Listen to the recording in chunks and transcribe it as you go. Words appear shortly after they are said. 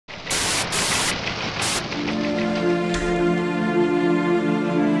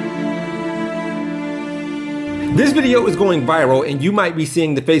This video is going viral and you might be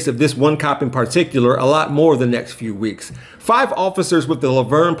seeing the face of this one cop in particular a lot more the next few weeks. 5 officers with the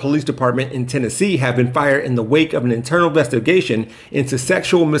Laverne Police Department in Tennessee have been fired in the wake of an internal investigation into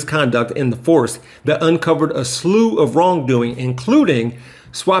sexual misconduct in the force that uncovered a slew of wrongdoing, including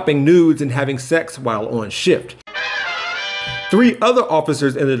swapping nudes and having sex while on shift. 3 other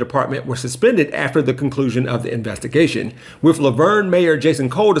officers in the department were suspended after the conclusion of the investigation, with Laverne Mayor Jason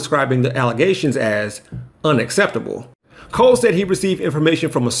Cole describing the allegations as unacceptable. Cole said he received information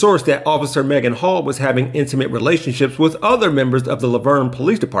from a source that Officer Megan Hall was having intimate relationships with other members of the Laverne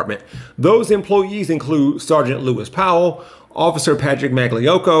Police Department. Those employees include Sergeant Lewis Powell, Officer Patrick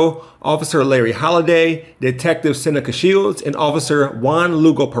Magliocco, Officer Larry Holliday, Detective Seneca Shields, and Officer Juan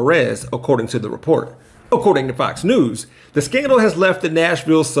Lugo Perez, according to the report. According to Fox News, the scandal has left the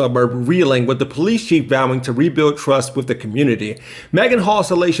Nashville suburb reeling, with the police chief vowing to rebuild trust with the community. Megan Hall's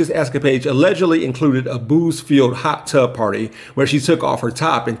salacious escapades allegedly included a booze-filled hot tub party where she took off her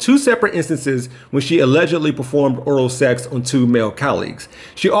top, and 2 separate instances when she allegedly performed oral sex on 2 male colleagues.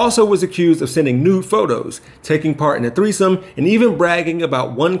 She also was accused of sending nude photos, taking part in a threesome, and even bragging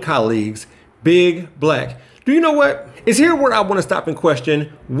about one colleague's big black. Do you know what? It's here where I want to stop and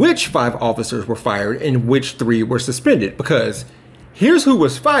question which 5 officers were fired and which 3 were suspended, because here's who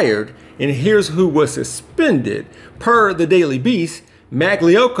was fired and here's who was suspended. Per the Daily Beast,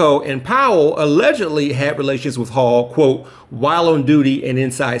 Magliocco and Powell allegedly had relations with Hall, quote, while on duty and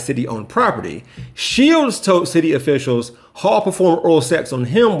inside city-owned property. Shields told city officials Hall performed oral sex on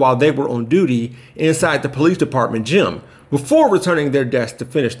him while they were on duty inside the police department gym before returning their desks to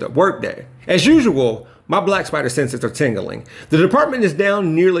finish the workday. As usual, my black spider senses are tingling. The department is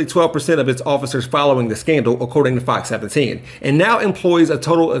down nearly 12% of its officers following the scandal, according to Fox 17, and now employs a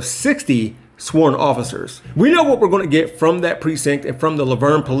total of 60 sworn officers. We know what we're going to get from that precinct and from the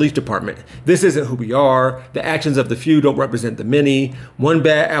Laverne Police Department. This isn't who we are. The actions of the few don't represent the many. One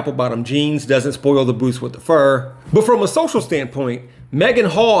bad apple-bottom jeans doesn't spoil the boots with the fur. But from a social standpoint, Megan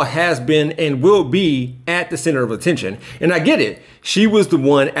Hall has been and will be at the center of attention. And I get it. She was the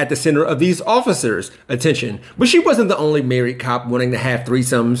one at the center of these officers' attention. But she wasn't the only married cop wanting to have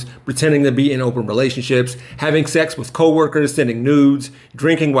threesomes, pretending to be in open relationships, having sex with coworkers, sending nudes,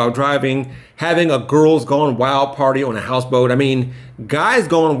 drinking while driving, having a girls gone wild party on a houseboat. I mean, guys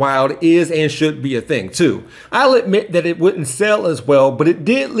gone wild is and should be a thing too. I'll admit that it wouldn't sell as well, but it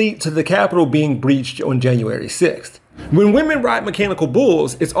did lead to the Capitol being breached on January 6th. When women ride mechanical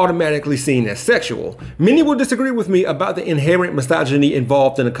bulls, it's automatically seen as sexual. Many will disagree with me about the inherent misogyny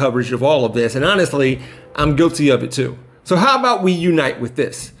involved in the coverage of all of this, and honestly, I'm guilty of it too. So how about we unite with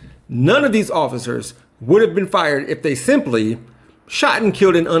this? None of these officers would have been fired if they simply shot and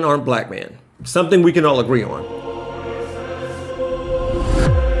killed an unarmed black man. Something we can all agree on.